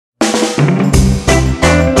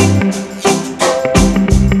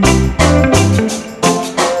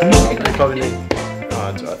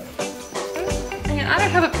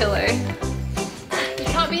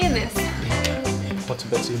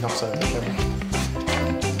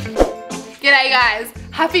G'day guys,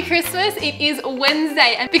 happy Christmas. It is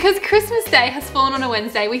Wednesday, and because Christmas Day has fallen on a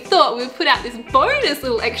Wednesday, we thought we would put out this bonus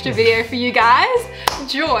little extra video for you guys,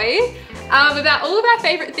 joy, about all of our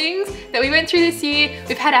favorite things that we went through this year.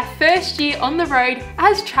 We've had our first year on the road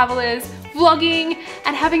as travelers, vlogging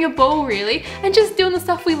and having a ball really, and just doing the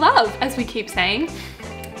stuff we love, as we keep saying.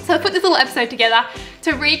 So I put this little episode together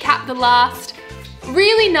to recap the last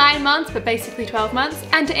really 9 months, but basically 12 months,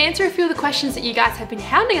 and to answer a few of the questions that you guys have been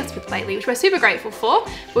hounding us with lately, which we're super grateful for,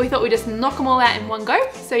 but we thought we'd just knock them all out in one go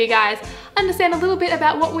so you guys understand a little bit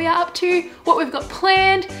about what we are up to, what we've got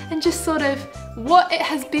planned, and just sort of what it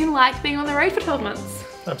has been like being on the road for 12 months.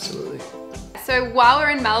 Absolutely. So while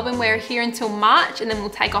we're in Melbourne, we're here until March, and then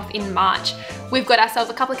we'll take off in March. We've got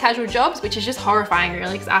ourselves a couple of casual jobs, which is just horrifying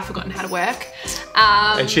really, because I've forgotten how to work.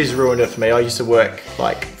 And she's ruined it for me. I used to work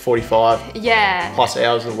like 45 plus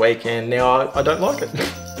hours a week, and now I don't like it.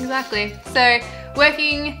 Exactly. So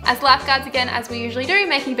working as lifeguards again, as we usually do,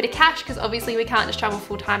 making a bit of cash, because obviously we can't just travel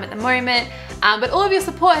full time at the moment. But all of your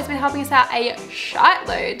support has been helping us out a shite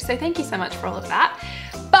load. So thank you so much for all of that.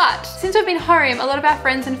 But since we've been home, a lot of our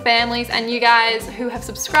friends and families and you guys who have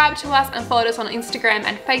subscribed to us and followed us on Instagram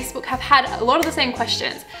and Facebook have had a lot of the same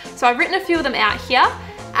questions. So I've written a few of them out here,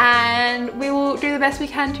 and we will do the best we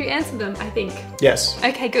can to answer them, I think. Yes.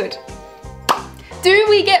 Okay, good. Do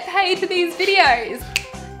we get paid for these videos?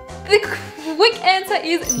 The quick answer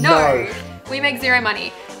is no. We make zero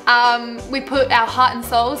money. We put our heart and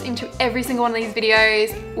souls into every single one of these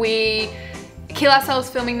videos. We kill ourselves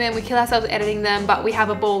filming them, we kill ourselves editing them, but we have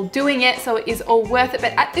a ball doing it, so it is all worth it.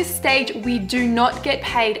 But at this stage, we do not get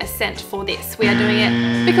paid a cent for this. We are doing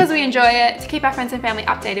it because we enjoy it, to keep our friends and family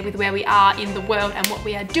updated with where we are in the world and what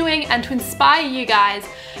we are doing, and to inspire you guys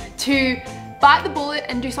to bite the bullet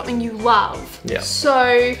and do something you love. Yeah.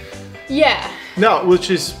 So, yeah. No, which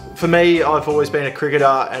is, for me, I've always been a cricketer,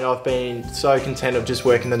 and I've been so content of just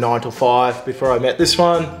working the 9 till 5 before I met this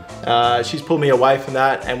one. She's pulled me away from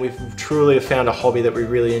that, and we've truly found a hobby that we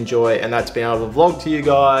really enjoy, and that's being able to vlog to you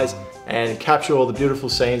guys and capture all the beautiful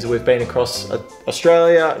scenes that we've been across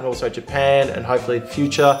Australia and also Japan, and hopefully the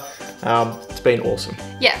future. It's been awesome.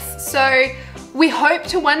 Yes, so we hope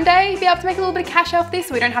to one day be able to make a little bit of cash off this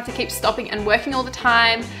so we don't have to keep stopping and working all the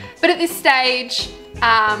time. But at this stage,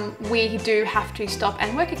 we do have to stop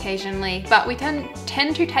and work occasionally, but we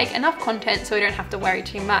tend to take enough content so we don't have to worry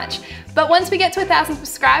too much. But once we get to 1,000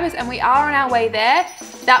 subscribers, and we are on our way there,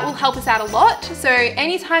 that will help us out a lot. So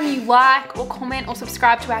anytime you like or comment or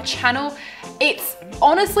subscribe to our channel, it's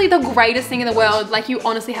honestly the greatest thing in the world. Like, you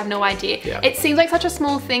honestly have no idea. Yeah. It seems like such a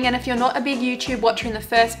small thing, and if you're not a big YouTube watcher in the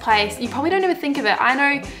first place, you probably don't even think of it. I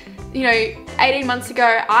know, you know, 18 months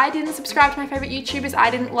ago, I didn't subscribe to my favorite YouTubers.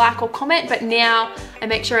 I didn't like or comment, but now I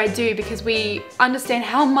make sure I do, because we understand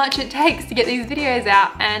how much it takes to get these videos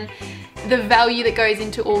out, and the value that goes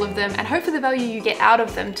into all of them, and hopefully the value you get out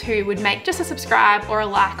of them too would make just a subscribe or a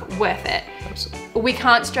like worth it. Absolutely. We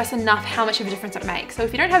can't stress enough how much of a difference it makes. So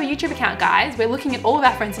if you don't have a YouTube account, guys, we're looking at all of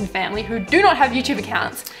our friends and family who do not have YouTube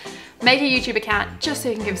accounts. Make a YouTube account just so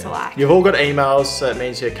you can give us a like. You've all got emails, so it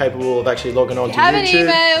means you're capable of actually logging on to YouTube. If you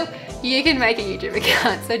have an email, you can make a YouTube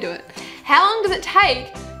account, so do it. How long does it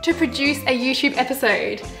take to produce a YouTube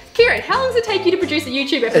episode? Kieran, how long does it take you to produce a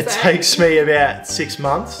YouTube episode? It takes me about 6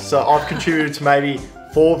 months, so I've contributed to maybe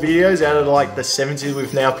 4 videos out of like the 70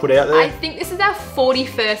 we've now put out there. I think this is our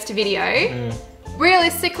 41st video.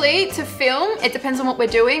 Realistically, to film, it depends on what we're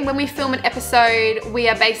doing. When we film an episode, we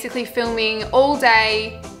are basically filming all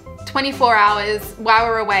day, 24 hours while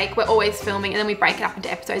we're awake. We're always filming, and then we break it up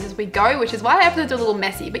into episodes as we go, which is why our episodes are a little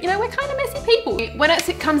messy, but you know, we're kind of messy people. When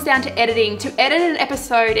it comes down to editing, to edit an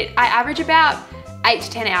episode, I average about 8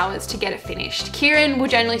 to 10 hours to get it finished. Kieran will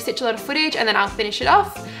generally stitch a lot of footage, and then I'll finish it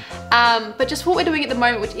off. But just what we're doing at the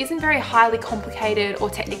moment, which isn't very highly complicated or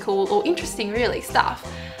technical or interesting really stuff,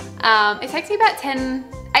 it takes me about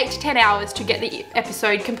 8 to 10 hours to get the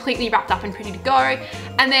episode completely wrapped up and ready to go,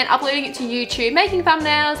 and then uploading it to YouTube, making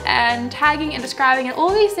thumbnails and tagging and describing and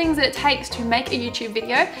all these things that it takes to make a YouTube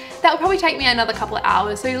video. That will probably take me another couple of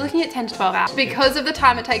hours, so you're looking at 10 to 12 hours. Because of the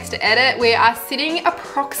time it takes to edit, we are sitting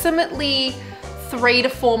approximately 3 to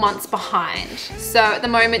 4 months behind. So at the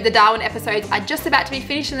moment, the Darwin episodes are just about to be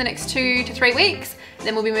finished in the next 2 to 3 weeks.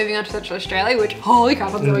 Then we'll be moving on to Central Australia, which, holy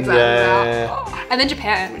crap, I'm so excited about. And then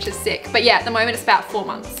Japan, which is sick. But yeah, at the moment it's about 4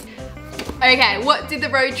 months. Okay, what did the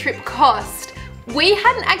road trip cost? We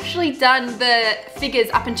hadn't actually done the figures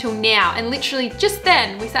up until now, and literally just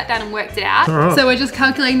then we sat down and worked it out. So we're just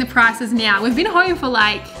calculating the prices now. We've been home for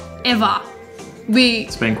like ever.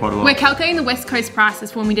 It's been quite a while. We're calculating the West Coast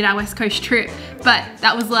prices for when we did our West Coast trip, but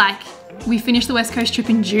that was like, we finished the West Coast trip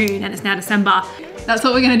in June and it's now December. That's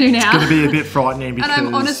what we're gonna do now. It's gonna be a bit frightening because... And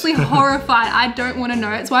I'm honestly horrified. I don't wanna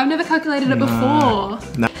know. It's why I've never calculated it before.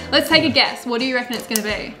 No. Let's take a guess. What do you reckon it's gonna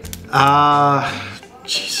be?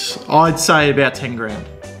 Jeez, I'd say about 10 grand.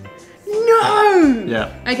 No!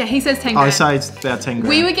 Yeah. Okay, he says 10 grand. I say it's about 10 grand.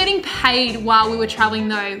 We were getting paid while we were traveling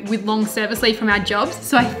though with long service leave from our jobs.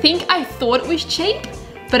 So I think I thought it was cheap,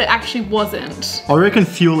 but it actually wasn't. I reckon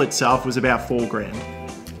fuel itself was about 4 grand.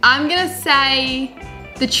 I'm gonna say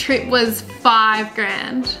the trip was 5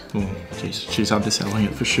 grand. Oh, jeez, she's underselling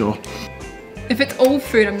it for sure. If it's all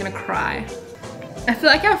food, I'm gonna cry. I feel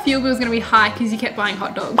like our fuel bill is gonna be high because you kept buying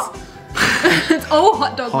hot dogs. It's all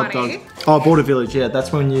hot dog money. Dogs. Oh, I bought a village, yeah.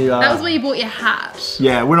 That's when you... that was where you bought your hat.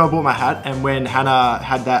 Yeah, when I bought my hat and when Hannah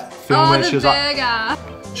had that film where she was like...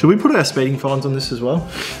 Should we put our speeding fines on this as well?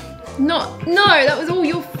 No, that was all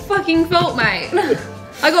your fucking fault, mate.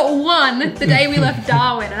 I got 1 the day we left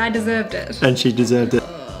Darwin and I deserved it. And she deserved it.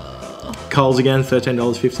 Coles again,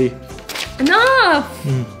 $13.50. Enough!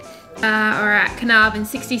 All right, Carnarvon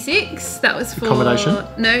 66. That was for... Accommodation?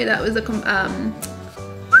 No, that was a...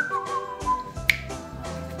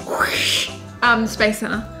 Space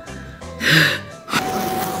Center. I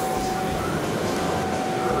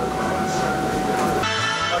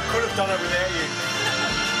could have done it without you.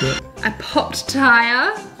 Yep. A popped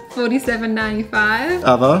tire, $47.95.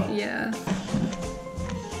 Other? Yeah.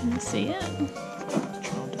 Let's see it.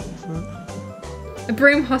 A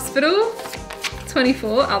Broome Hospital,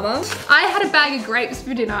 24 other. I had a bag of grapes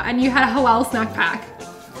for dinner and you had a halal snack pack.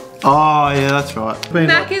 Oh, yeah, that's right.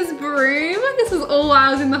 Macca's Broome, this was all while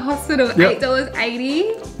I was in the hospital, yep.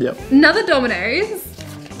 $8.80. Yep. Another Domino's.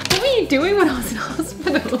 What were you doing when I was in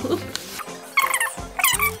hospital?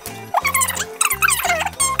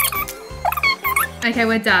 Okay,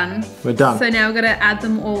 we're done. We're done. So now we've got to add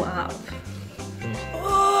them all up.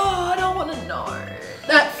 Oh, I don't want to know.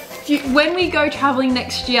 When we go traveling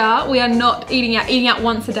next year, we are not eating out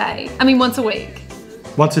once a day. I mean, once a week.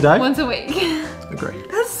 Once a day? Once a week. Agreed.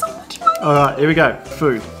 That's so much money. All right, here we go.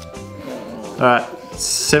 Food. All right,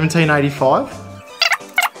 $17.85.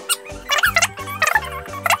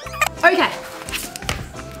 Okay.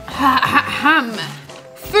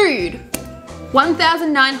 Food.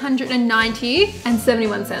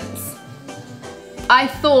 $1,990.71. I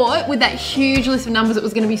thought with that huge list of numbers it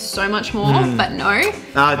was going to be so much more, but no.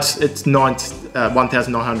 It's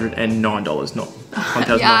 $1,909, not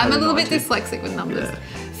 $1,990. Yeah, I'm a little bit dyslexic with numbers. Yeah.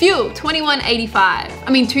 Fuel, $2,185. I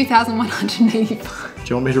mean, $2,185. Do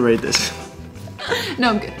you want me to read this? No,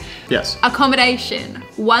 I'm good. Yes. Accommodation,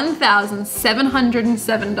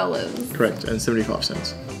 $1,707. Correct, and 75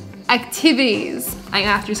 cents. Activities, I'm gonna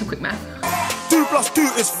have to do some quick math. 2 + 2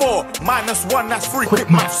 is 4, -1, that's 3. Quick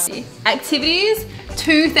maths. Activities,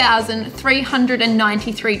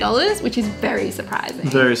 $2,393, which is very surprising.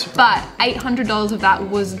 Very surprising. But $800 of that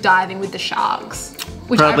was diving with the sharks.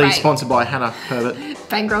 Which Proudly I rate. sponsored by Hannah Herbert.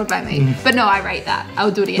 Bankrolled by me. But no, I rate that. I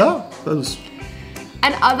would do it again. No, that was...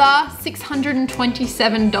 And other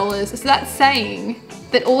 $627. So that's saying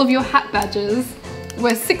that all of your hat badges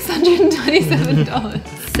were $627.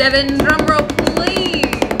 7, drum roll please.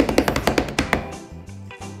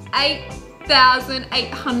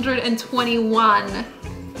 $8,821.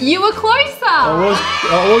 You were closer.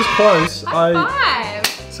 I was close. High five.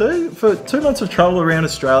 So for 2 months of travel around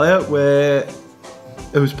Australia where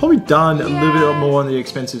it was probably done a little bit more on the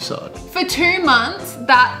expensive side. For 2 months,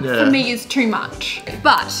 that for me is too much.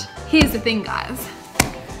 But here's the thing, guys.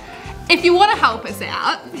 If you want to help us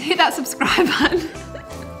out, hit that subscribe button.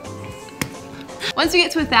 Once we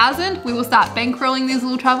get to 1,000, we will start bankrolling these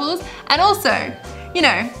little travels. And also, you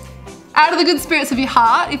know, out of the good spirits of your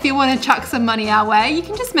heart, if you want to chuck some money our way, you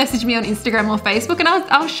can just message me on Instagram or Facebook and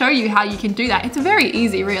I'll show you how you can do that. It's very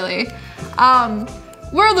easy, really.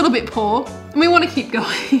 We're a little bit poor and we want to keep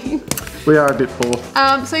going. We are a bit poor.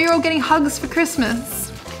 So you're all getting hugs for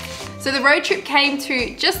Christmas. So the road trip came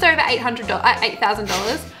to just over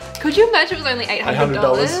 $8,000. Could you imagine it was only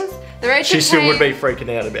 $800? The road trip she still would be freaking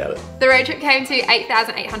out about it. The road trip came to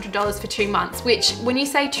 $8,800 for 2 months, which when you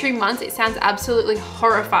say 2 months, it sounds absolutely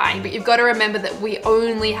horrifying, but you've got to remember that we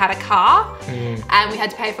only had a car and we had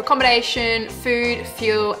to pay for accommodation, food,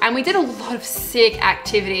 fuel, and we did a lot of sick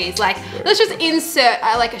activities. Like, let's just insert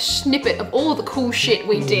like a snippet of all the cool shit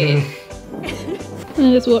we did.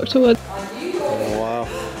 And just walk towards. Oh, wow.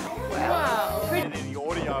 And the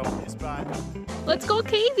audio is back. Let's go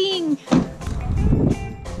caving.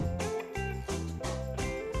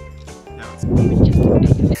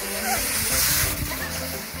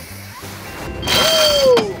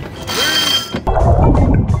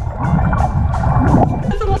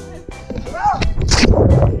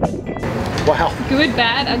 Wow. Good,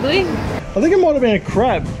 bad, ugly. I think it might have been a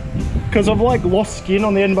crab because I've like lost skin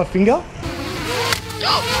on the end of my finger.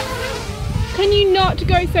 Can you not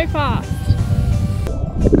go so fast?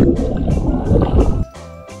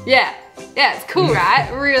 Yeah, it's cool, right?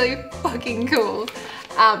 Really fucking cool.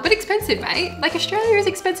 But expensive, mate. Like, Australia is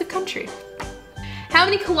an expensive country. How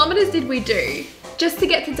many kilometers did we do just to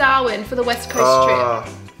get to Darwin for the West Coast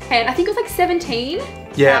trip? And I think it was like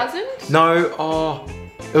 17,000? Yeah. No,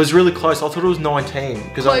 it was really close. I thought it was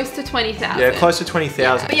 19. Close to 20,000. Yeah, close to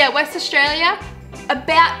 20,000. But yeah, West Australia,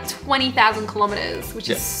 about 20,000 kilometers, which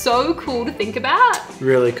is so cool to think about.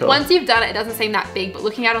 Really cool. Once you've done it, it doesn't seem that big, but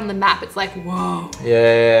looking at it on the map, it's like, whoa.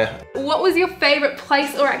 Yeah. What was your favorite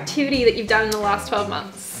place or activity that you've done in the last 12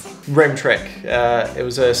 months? REM trek. It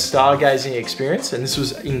was a stargazing experience, and this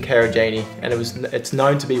was in Carragini, and it's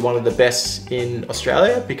known to be one of the best in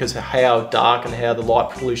Australia because of how dark and how the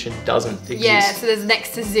light pollution doesn't exist. Yeah, so there's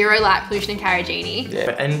next to zero light pollution in Carragini.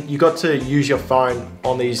 Yeah, and you got to use your phone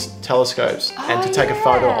on these telescopes and to take a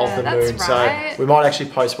photo of the moon. Right. So we might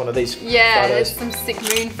actually post one of these photos. There's some sick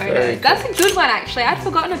moon photos. Very cool. That's a good one, actually. I'd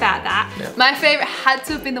forgotten about that. Yeah. My favorite had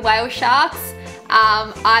to have been the whale sharks.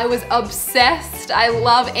 I was obsessed. I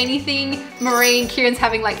love anything marine. Kieran's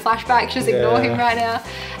having like flashbacks, just ignore him right now.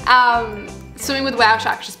 Swimming with whale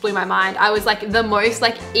sharks just blew my mind. I was like the most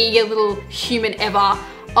like eager little human ever.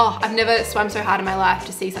 Oh, I've never swum so hard in my life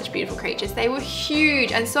to see such beautiful creatures. They were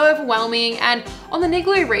huge and so overwhelming, and on the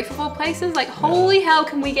Niggalo Reef of all places, like holy hell,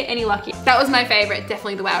 can we get any luckier? That was my favorite,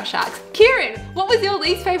 definitely the whale sharks. Kieran, what was your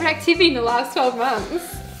least favorite activity in the last 12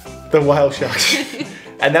 months? the whale sharks.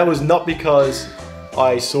 And that was not because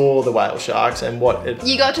I saw the whale sharks and what it...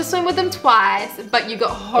 You got to swim with them twice, but you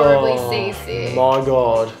got horribly seasick. My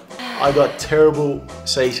God. I got terrible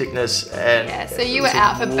seasickness and... Yeah, so you were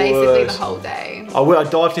out for basically the whole day. I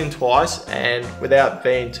dived in twice and without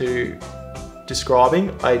being too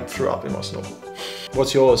describing, I threw up in my snorkel.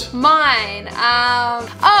 What's yours? Mine, I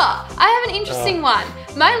have an interesting one.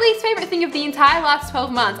 My least favorite thing of the entire last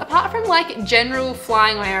 12 months, apart from like general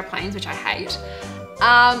flying on airplanes, which I hate,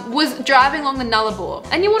 was driving along the Nullarbor.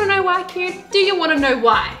 And you want to know why, Kieran? Do you want to know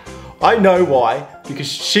why? I know why, because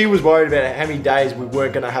she was worried about how many days we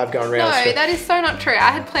weren't going to have going around. No, that is so not true. I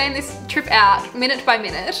had planned this trip out minute by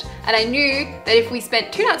minute, and I knew that if we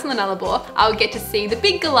spent 2 nights on the Nullarbor, I would get to see the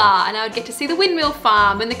Big Galah, and I would get to see the windmill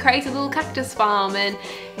farm, and the crazy little cactus farm, and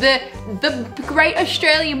the Great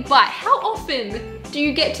Australian Bight. How often do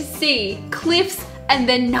you get to see cliffs and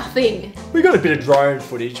then nothing? We got a bit of drone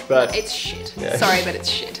footage, but... It's shit. Yeah. Sorry, but it's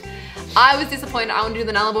shit. I was disappointed. I want to do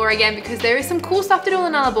the Nullarbor again because there is some cool stuff to do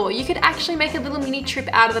on the Nullarbor. You could actually make a little mini trip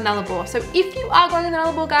out of the Nullarbor. So if you are going to the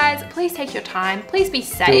Nullarbor, guys, please take your time. Please be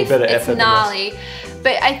safe. Do a bit of it's effort gnarly.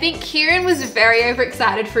 But I think Kieran was very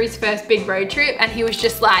overexcited for his first big road trip, and he was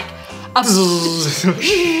just like,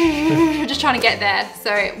 just trying to get there.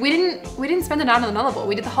 So we didn't spend the night on the Nullarbor.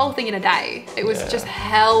 We did the whole thing in a day. It was just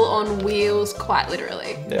hell on wheels, quite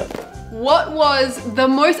literally. Yeah. What was the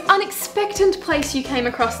most unexpected place you came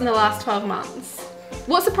across in the last 12 months?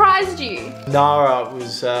 What surprised you? Nara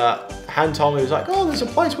was, Han told me, he was like, oh, there's a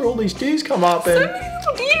place where all these deers come up. And, So many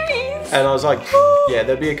little deeries. and I was like, yeah,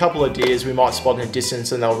 there'll be a couple of deers we might spot in the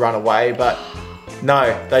distance and they'll run away, but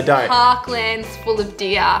no, they don't. Parklands full of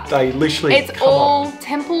deer. They literally It's come all up.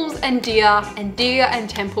 temples and deer and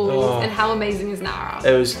temples, and how amazing is Nara?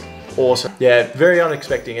 It was awesome. Yeah, very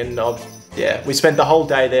unexpected, and yeah, we spent the whole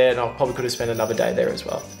day there, and I probably could have spent another day there as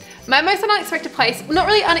well. My most unexpected place, not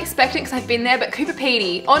really unexpected because I've been there, but Cooper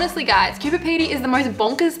Pedy. Honestly guys, Cooper Pedy is the most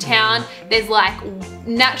bonkers town. There's like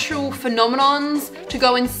natural phenomenons to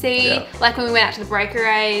go and see, like when we went out to the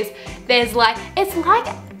breakaways. There's like, it's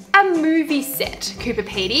like a movie set, Cooper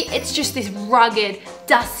Pedy. It's just this rugged,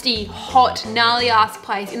 dusty, hot, gnarly ass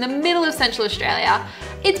place in the middle of Central Australia.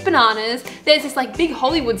 It's bananas. There's this like big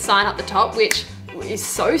Hollywood sign up the top, which is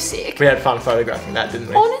so sick. We had fun photographing that, didn't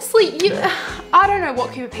we? Honestly, I don't know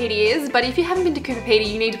what Cooper Pedy is, but if you haven't been to Cooper Pedy,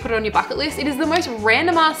 you need to put it on your bucket list. It is the most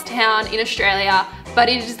random ass town in Australia, but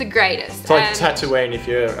it is the greatest. It's like Tatooine if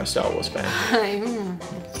you're a Star Wars fan.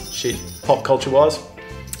 Shit, pop culture wise.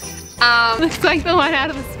 Looks like the one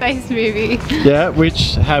out of the space movie. Yeah,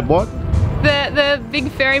 which had what? The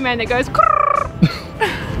big ferryman that goes.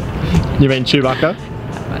 You mean Chewbacca?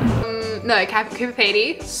 No, Cooper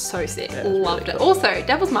Pedy, so sick. Yeah, Loved really it. cool. Also,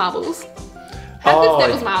 Devil's Marbles.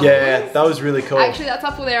 Devil's Marbles. Yeah, that was really cool. Actually, that's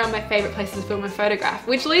up there on my favourite places to film and photograph,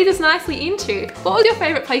 which leads us nicely into, what was your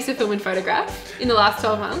favourite place to film and photograph in the last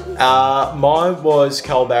 12 months? Mine was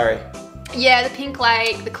Kalbarri. Yeah, the pink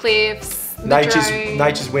lake, the cliffs,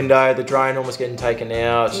 nature's window, the drone almost getting taken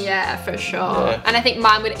out. Yeah, for sure. Yeah. And I think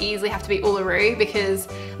mine would easily have to be Uluru because,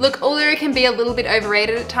 look, Uluru can be a little bit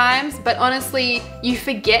overrated at times, but honestly, you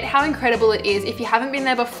forget how incredible it is. If you haven't been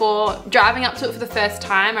there before, driving up to it for the first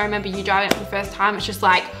time, I remember you driving up for the first time, it's just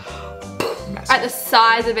like, at the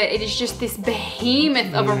size of it, it is just this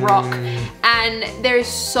behemoth of a rock. And there is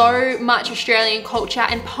so much Australian culture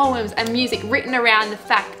and poems and music written around the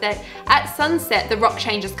fact that at sunset, the rock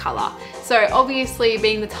changes color. So obviously,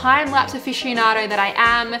 being the time-lapse aficionado that I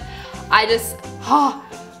am, I just,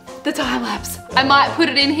 the time-lapse. I might put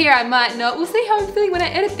it in here, I might not. We'll see how I'm feeling when I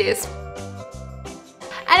edit this.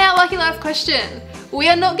 And our lucky life question. We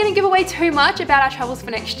are not going to give away too much about our travels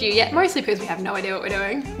for next year yet, mostly because we have no idea what we're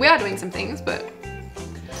doing. We are doing some things, but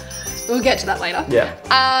we'll get to that later.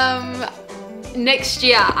 Yeah. Next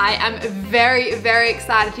year, I am very, very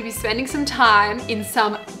excited to be spending some time in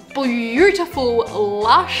some beautiful,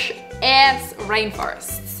 lush-ass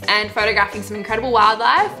rainforests and photographing some incredible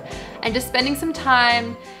wildlife and just spending some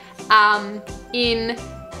time in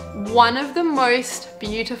one of the most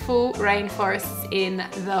beautiful rainforests in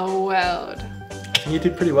the world. You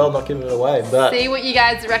did pretty well not giving it away, but... See what you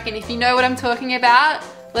guys reckon. If you know what I'm talking about,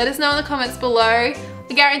 let us know in the comments below.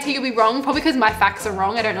 I guarantee you'll be wrong, probably because my facts are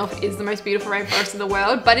wrong. I don't know if it is the most beautiful rainforest in the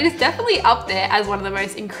world, but it is definitely up there as one of the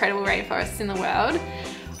most incredible rainforests in the world.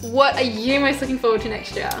 What are you most looking forward to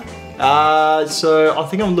next year? So I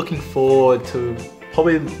think I'm looking forward to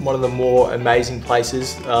probably one of the more amazing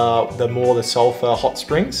places, the sulfur hot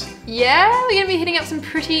springs. Yeah, we're gonna be hitting up some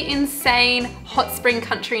pretty insane hot spring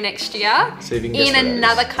country next year. See if you can in guess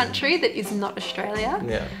another country that is not Australia.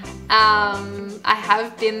 Yeah. I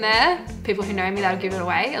have been there. People who know me, that'll give it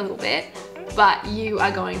away a little bit. But you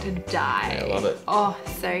are going to die. Yeah, I love it. Oh,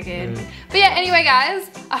 so good. But yeah, anyway guys,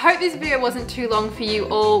 I hope this video wasn't too long for you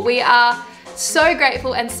all. We are so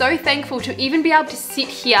grateful and so thankful to even be able to sit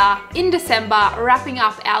here in December wrapping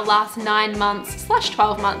up our last 9 months /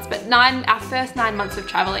 12 months, but our first 9 months of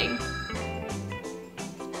traveling.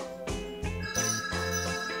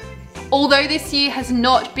 Although this year has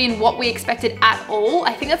not been what we expected at all,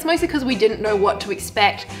 I think that's mostly because we didn't know what to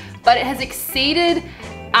expect, but it has exceeded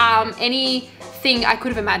anything I could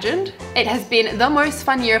have imagined. It has been the most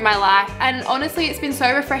fun year of my life, and honestly, it's been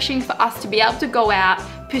so refreshing for us to be able to go out,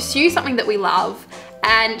 pursue something that we love,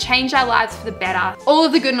 and change our lives for the better. All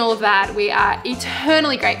of the good and all of that, we are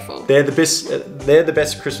eternally grateful. They're the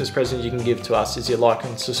best Christmas present you can give to us is your like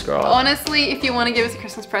and subscribe. Honestly, if you want to give us a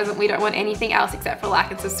Christmas present, we don't want anything else except for like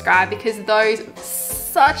and subscribe, because those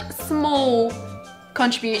such small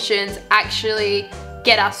contributions actually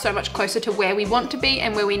get us so much closer to where we want to be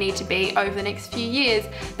and where we need to be over the next few years.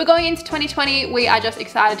 But going into 2020, we are just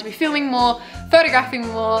excited to be filming more, photographing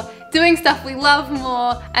more, doing stuff we love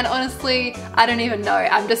more, and honestly, I don't even know.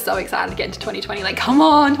 I'm just so excited to get into 2020. Like, come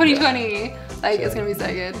on, 2020. Like, it's gonna be so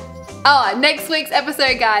good. Oh, next week's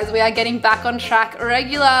episode, guys, we are getting back on track,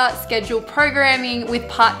 regular scheduled programming with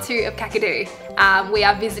part 2 of Kakadu. We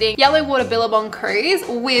are visiting Yellow Water Billabong Cruise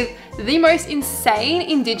with the most insane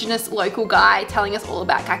Indigenous local guy telling us all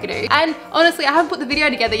about Kakadu. And honestly, I haven't put the video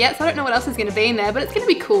together yet, so I don't know what else is gonna be in there, but it's gonna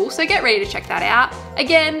be cool, so get ready to check that out.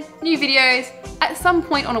 Again, new videos at some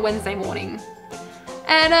point on a Wednesday morning.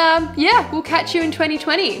 And yeah, we'll catch you in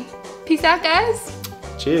 2020. Peace out, guys.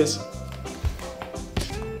 Cheers.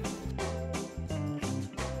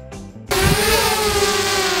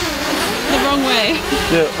 Wrong way.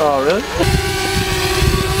 Yeah. Oh, really?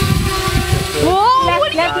 Whoa,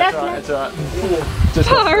 what are you? It's alright. Just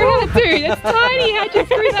Alright, dude, it's tiny. How'd you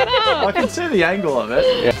screw that I up? can see the angle of it.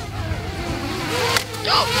 Yeah.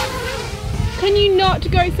 Can you not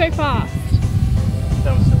go so fast?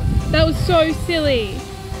 That was silly. That was so silly.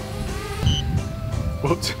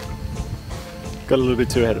 Whoops. Got a little bit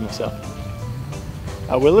too ahead of myself.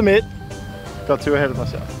 I will admit, got too ahead of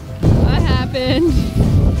myself. What happened?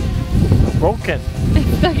 Broken.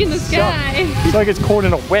 It's stuck in the sky. It's like it's caught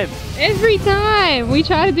in a web. Every time we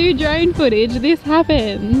try to do drone footage, this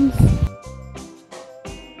happens.